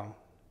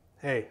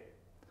 Hey,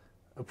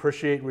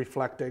 appreciate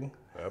reflecting.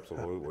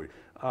 Absolutely.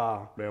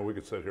 Man, we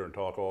could sit here and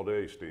talk all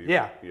day, Steve.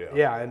 Yeah.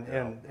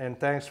 And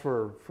thanks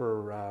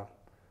for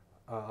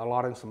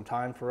allotting some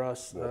time for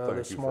us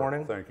this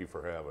morning. Thank you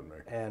for having me.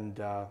 And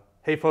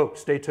hey,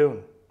 folks, stay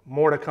tuned.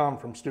 More to come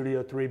from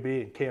Studio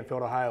 3B in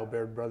Canfield, Ohio,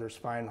 Baird Brothers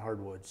Fine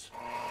Hardwoods.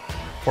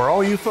 For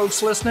all you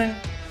folks listening,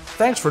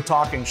 thanks for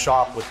talking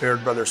shop with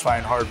Baird Brothers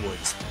Fine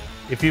Hardwoods.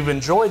 If you've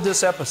enjoyed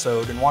this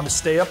episode and want to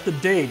stay up to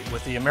date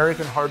with the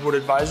American Hardwood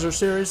Advisor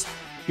series,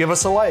 give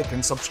us a like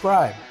and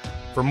subscribe.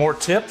 For more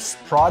tips,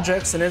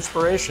 projects, and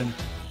inspiration,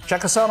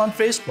 check us out on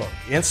Facebook,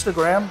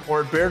 Instagram,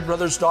 or at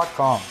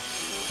BairdBrothers.com.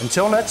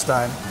 Until next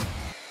time,